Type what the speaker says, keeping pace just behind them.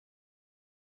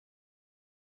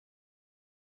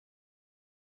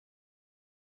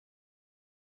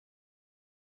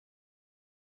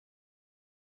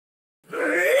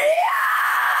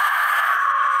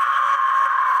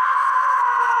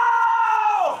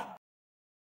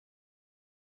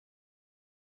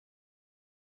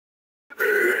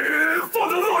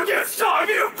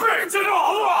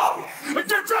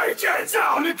get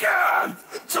down again!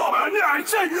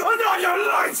 Dominating,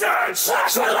 annihilating,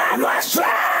 sexual endless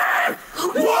dread!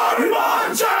 One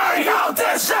more day of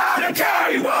this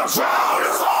anarchy will drown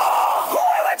us all! We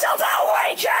were till the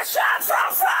weakest and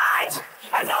from fight!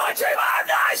 And now I dream our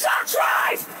nights are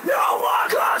tried! No more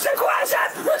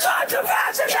consequences! Return to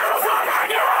vengeance and from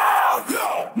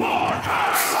no more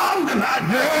hate from the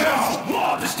madness! No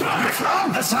more disturbance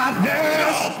from the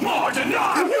sadness! No more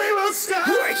denial! We will stand!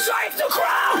 We take the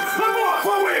crown! And walk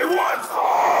where we want!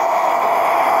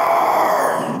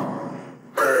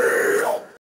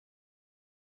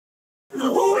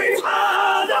 We've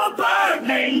had a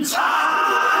burning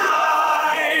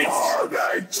tide!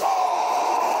 Burning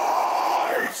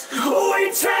tide!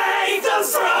 We take the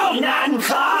throne and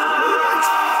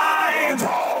climb!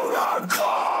 Throne and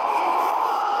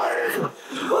climb!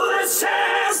 This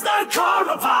is the core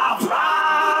of our prime!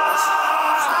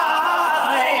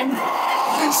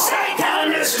 Seek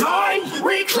and destroy,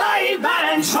 reclaim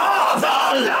and draw the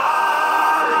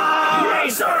line!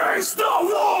 Resist the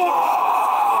war!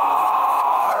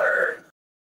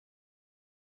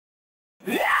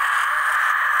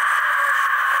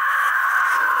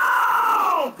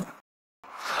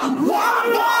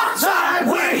 One more time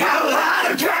we have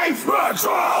had a game,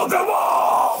 control them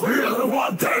all. Feel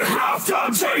what they have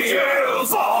done to you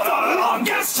for the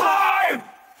longest time.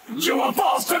 You were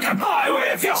forced to comply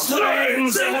with your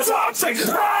strings in a toxic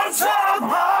trance of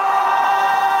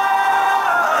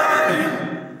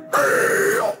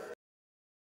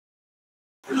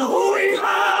we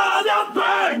had a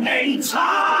burning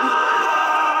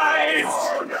tide.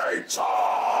 Burning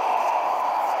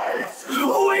tide.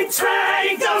 We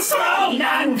take the throne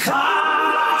and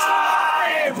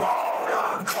climb.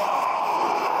 Throne and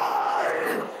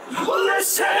climb.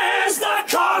 This is the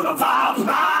core of our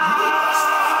prime.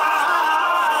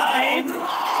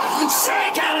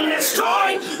 Seek and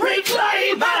destroy,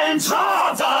 reclaim and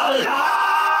draw the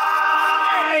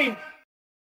line.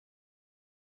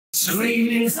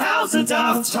 Screaming thousands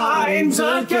of times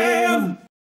again,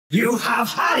 you have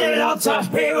had it up to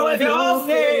here with your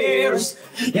fears.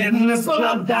 In this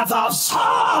bloodbath of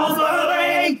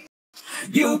suffering,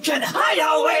 you can hide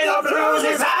away the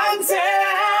bruises and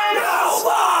tears. No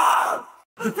more!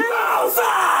 No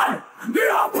fun!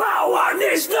 Your power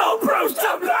needs no bruise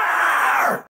to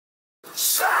bear!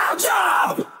 Stand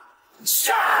up!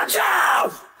 Stand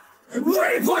up!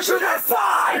 We push you to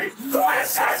fight!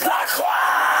 This is the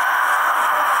cry!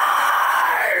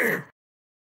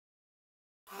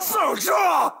 So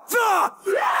draw the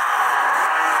we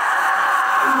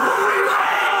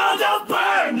had a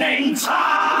burning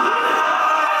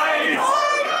tide!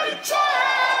 Burning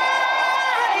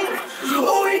tide!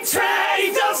 We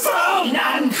take the throne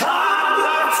and climb!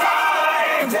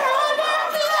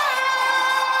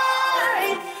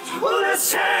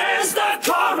 This is the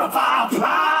core of our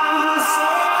prime!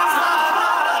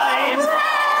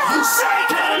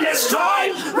 Seek and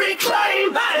destroy,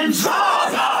 reclaim and draw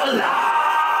the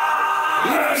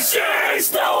line! This is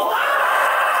the one!